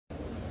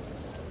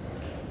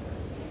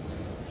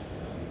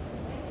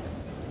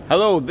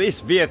Hello,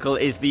 this vehicle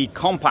is the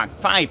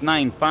Compact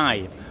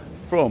 595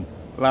 from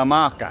La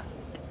Marca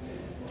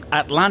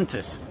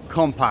Atlantis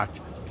Compact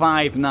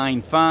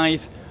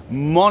 595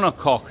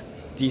 monocoque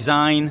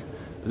design.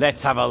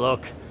 Let's have a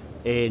look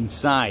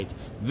inside.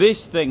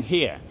 This thing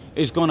here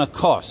is going to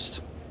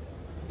cost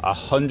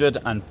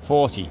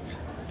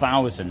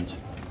 140,000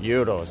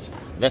 euros.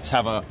 Let's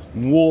have a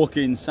walk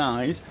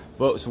inside.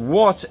 But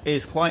what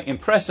is quite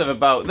impressive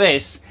about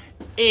this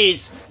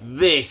is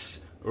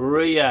this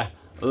rear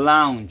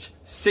lounge.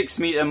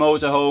 6-meter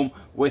motorhome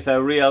with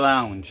a rear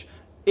lounge.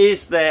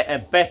 Is there a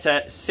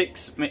better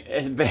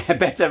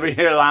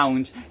rear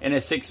lounge in a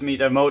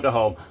 6-meter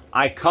motorhome?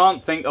 I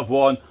can't think of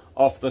one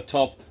off the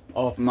top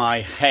of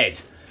my head.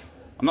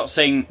 I'm not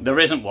saying there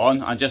isn't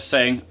one, I'm just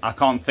saying I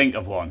can't think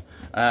of one.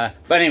 But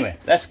anyway,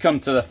 let's come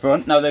to the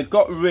front. Now they've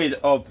got rid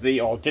of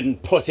the, or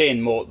didn't put in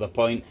more to the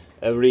point,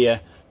 a rear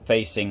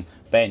facing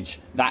bench.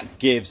 That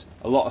gives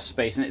a lot of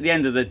space, and at the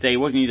end of the day,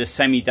 what do you need a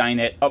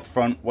semi-dinette up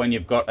front when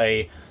you've got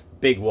a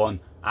big one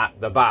at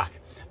the back?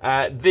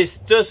 This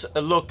does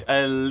look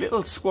a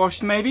little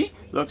squashed, maybe.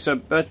 Looks a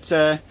bit,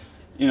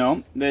 you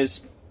know,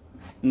 there's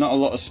not a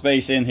lot of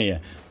space in here.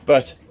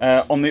 But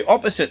on the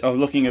opposite of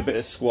looking a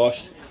bit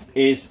squashed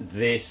is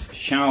this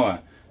shower.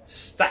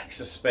 Stacks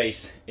of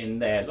space in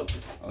there. Look,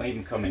 I'll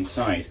even come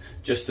inside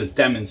just to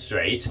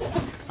demonstrate.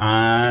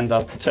 And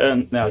I'll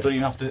turn, no, I don't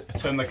even have to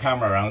turn the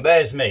camera around.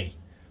 There's me.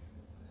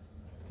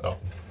 Oh.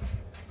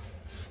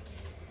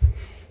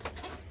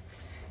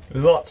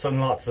 Lots and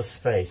lots of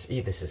space.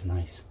 This is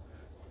nice.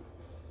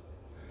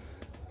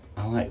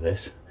 I like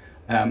this.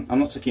 I'm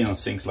not so keen on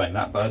sinks like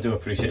that, but I do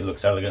appreciate it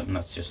looks elegant, and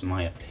that's just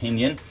my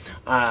opinion.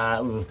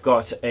 We've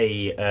got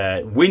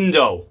a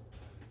window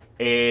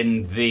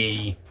in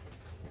the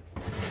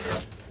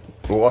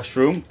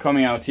washroom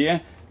coming out here.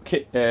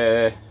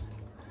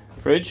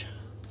 Fridge.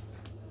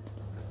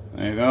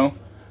 There you go.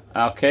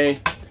 Okay.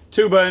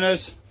 2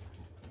 burners.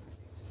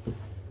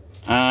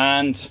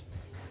 And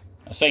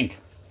a sink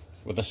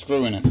with a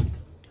screw in it.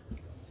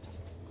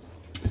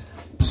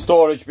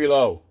 Storage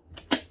below.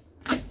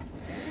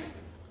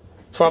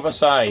 Proper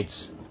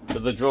sides to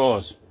the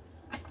drawers.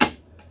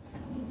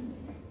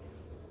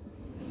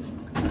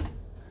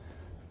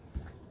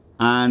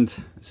 And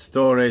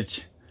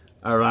storage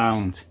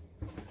around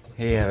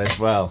here as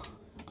well.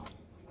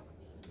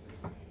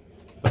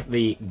 But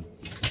the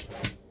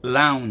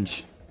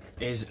lounge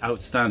is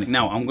outstanding.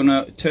 Now I'm going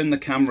to turn the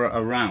camera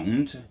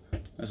around,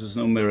 as there's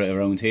no mirror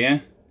around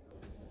here.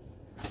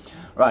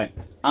 Right,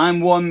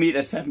 I'm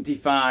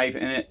 1.75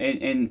 m,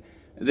 in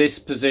this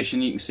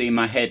position. You can see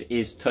my head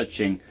is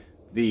touching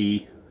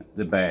the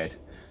bed.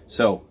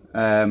 So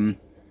if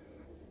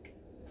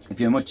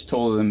you're much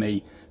taller than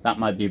me, that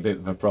might be a bit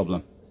of a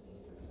problem.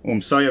 Oh,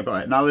 I'm sorry, I've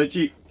got an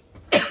allergy.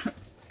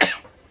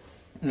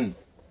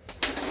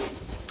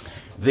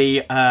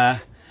 The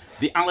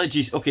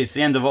allergies, okay, it's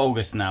the end of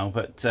August now,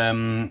 but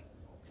I've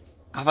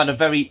had a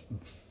very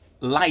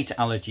light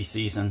allergy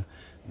season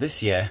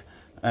this year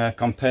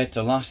compared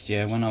to last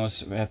year, when I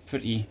was felt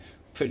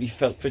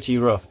pretty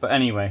rough. But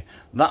anyway,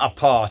 that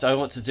apart, I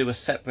want to do a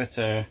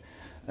separate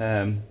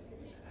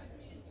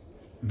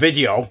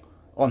video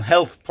on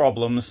health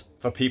problems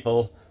for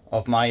people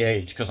of my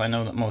age, because I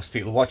know that most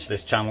people watch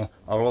this channel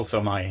are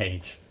also my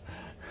age.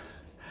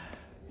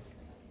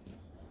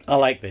 I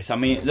like this. I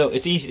mean, look,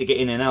 it's easy to get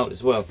in and out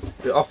as well,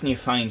 but often you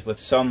find with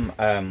some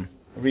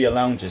rear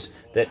lounges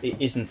that it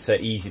isn't so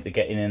easy to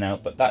get in and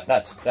out, but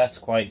that's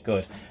quite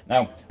good.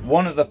 Now,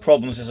 one of the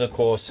problems is, of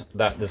course,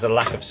 that there's a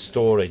lack of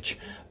storage,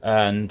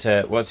 and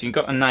well, so you've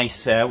got a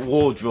nice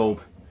wardrobe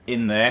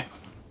in there.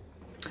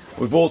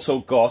 We've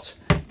also got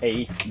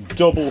a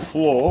double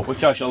floor,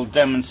 which I shall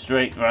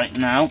demonstrate right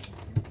now.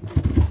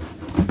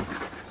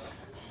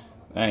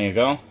 There you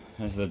go.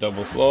 There's the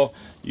double floor,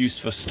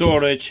 used for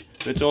storage,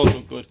 but it's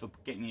also good for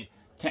getting your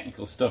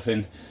technical stuff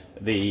in,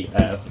 the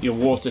your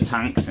water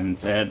tanks and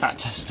that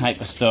type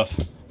of stuff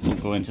will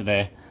go into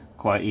there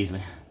quite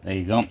easily. There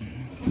you go.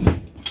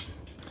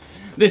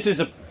 This is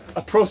a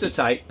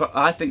prototype, but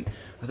I think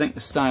the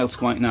style's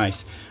quite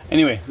nice.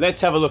 Anyway, let's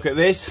have a look at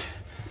this.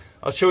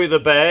 I'll show you the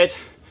bed.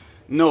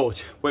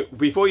 Note,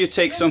 before you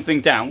take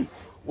something down,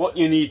 what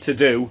you need to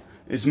do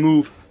is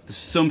move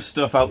some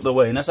stuff out the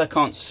way. And as I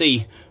can't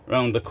see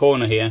around the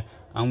corner here,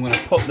 I'm going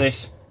to put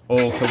this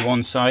all to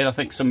one side. I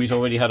think somebody's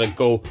already had a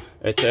go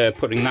at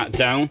putting that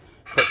down.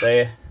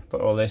 Put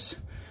all this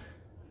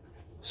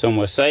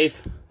somewhere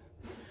safe,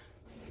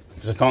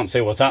 because I can't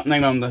see what's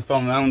happening on the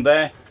phone around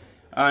there.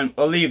 And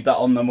I'll leave that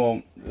on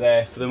the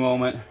there for the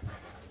moment.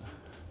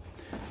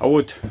 I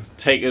would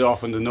take it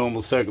off under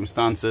normal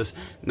circumstances.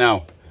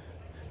 Now,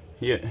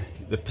 here,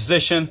 the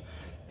position,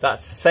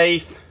 that's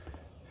safe,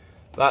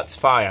 that's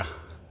fire.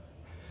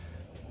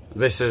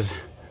 This is,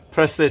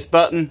 press this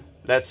button,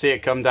 let's see it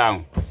come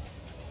down.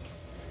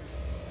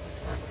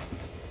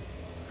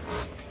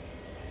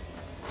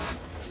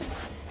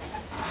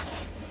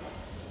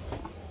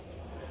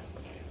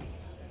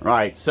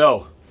 Right,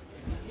 so,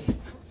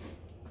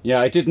 yeah,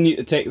 I didn't need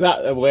to take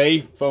that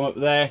away from up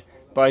there,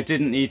 but I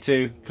didn't need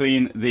to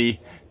clean the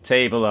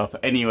table up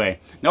anyway.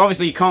 Now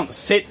obviously you can't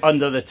sit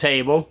under the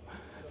table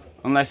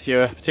unless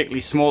you're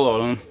particularly small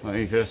or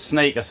if you're a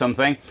snake or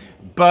something,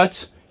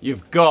 but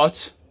you've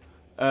got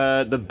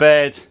the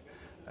bed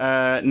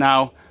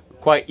now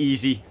quite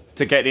easy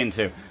to get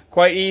into.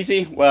 Quite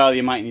easy? Well,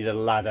 you might need a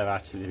ladder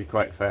actually, to be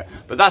quite fair,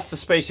 but that's the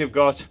space you've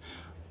got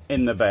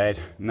in the bed.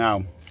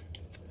 Now,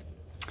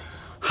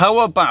 how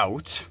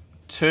about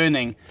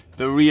turning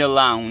the rear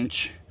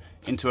lounge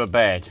into a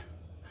bed?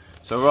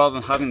 So rather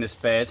than having this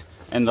bed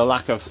and the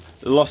lack of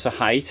loss of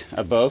height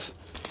above,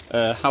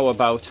 how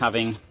about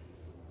having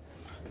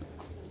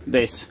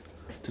this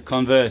to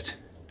convert?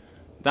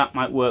 That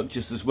might work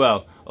just as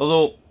well,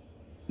 although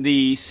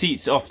the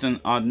seats often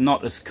are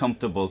not as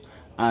comfortable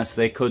as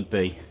they could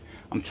be.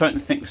 I'm trying to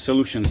think of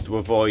solutions to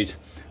avoid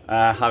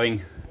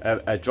having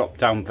a drop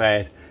down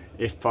bed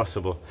if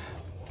possible.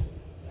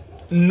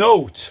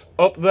 Note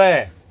up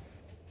there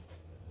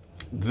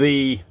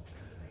the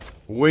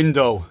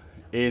window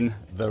in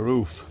the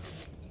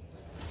roof.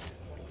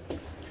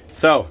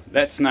 So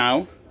let's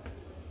now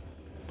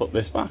put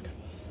this back.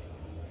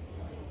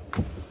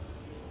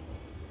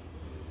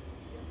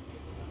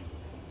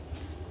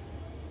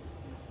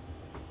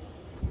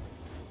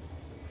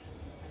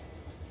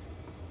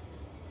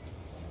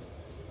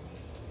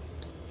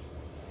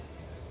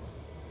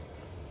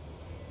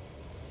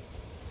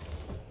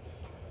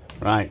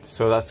 Right,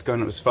 so that's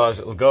going as far as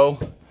it'll go.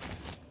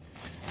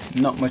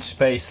 Not much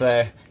space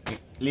there. You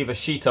leave a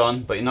sheet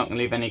on, but you're not going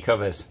to leave any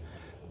covers.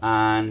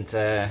 And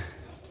there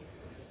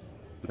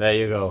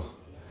you go.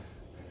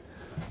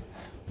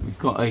 We've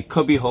got a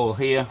cubby hole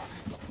here,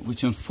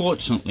 which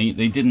unfortunately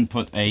they didn't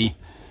put a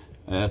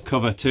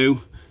cover to.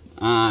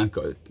 Got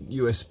a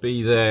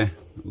USB there,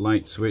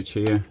 light switch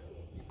here.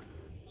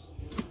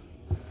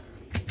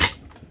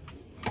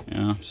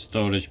 Yeah,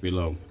 storage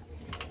below.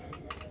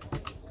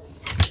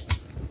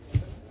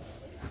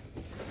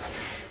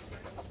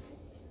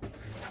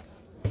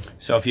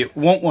 So if you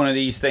want one of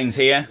these things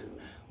here,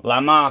 La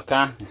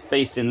Marca, it's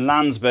based in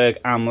Landsberg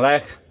am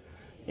Lech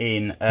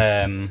in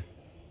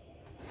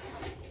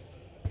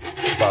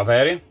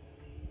Bavaria,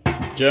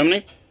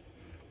 Germany.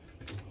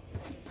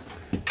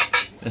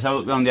 Let's have a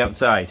look around the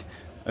outside.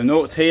 A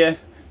note here,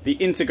 the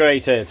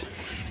integrated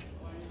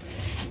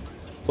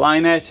fly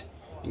net.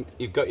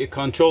 You've got your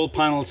control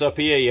panels up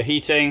here, your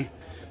heating,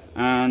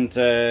 and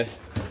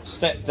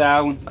step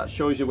down, that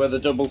shows you where the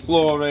double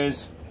floor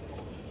is.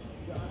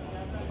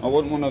 I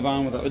wouldn't want a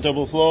van without a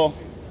double floor.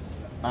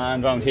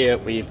 And around here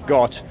we've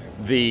got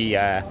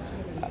the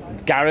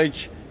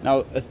garage.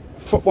 Now,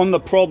 one of the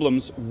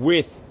problems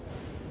with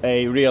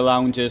a rear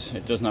lounge is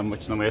it doesn't have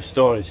much in the way of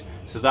storage,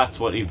 so that's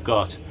what you've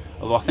got.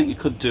 Although I think you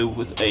could do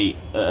with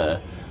an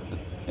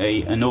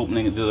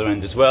opening at the other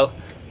end as well.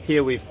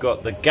 Here we've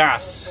got the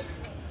gas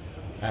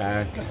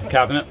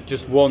cabinet,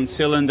 just one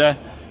cylinder.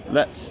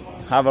 Let's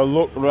have a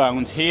look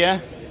around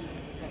here.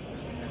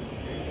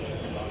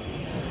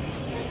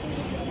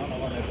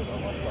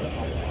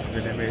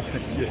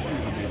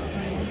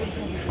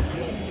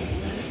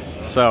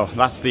 So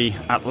that's the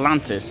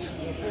Atlantis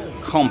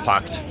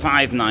Compact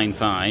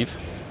 595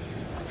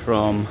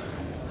 from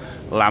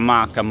La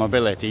Marca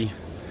Mobility,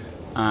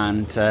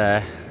 and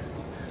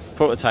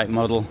prototype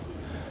model,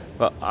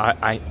 but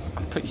I'm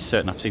pretty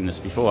certain I've seen this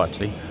before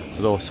actually,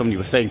 although somebody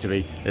was saying to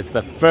me it's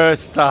the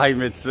first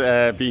time it's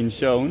been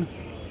shown.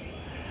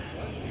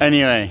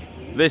 Anyway,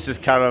 this is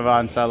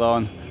Caravan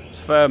Salon. There's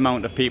a fair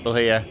amount of people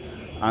here,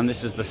 and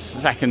this is the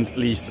second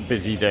least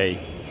busy day.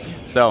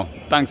 So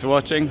thanks for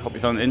watching, hope you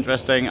found it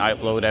interesting. I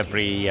upload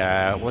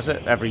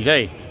every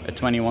day at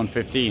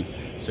 21:15,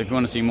 so if you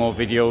want to see more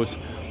videos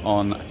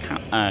on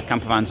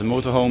campervans and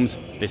motorhomes,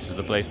 this is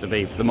the place to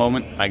be. For the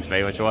moment, thanks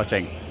very much for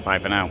watching. Bye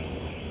for now.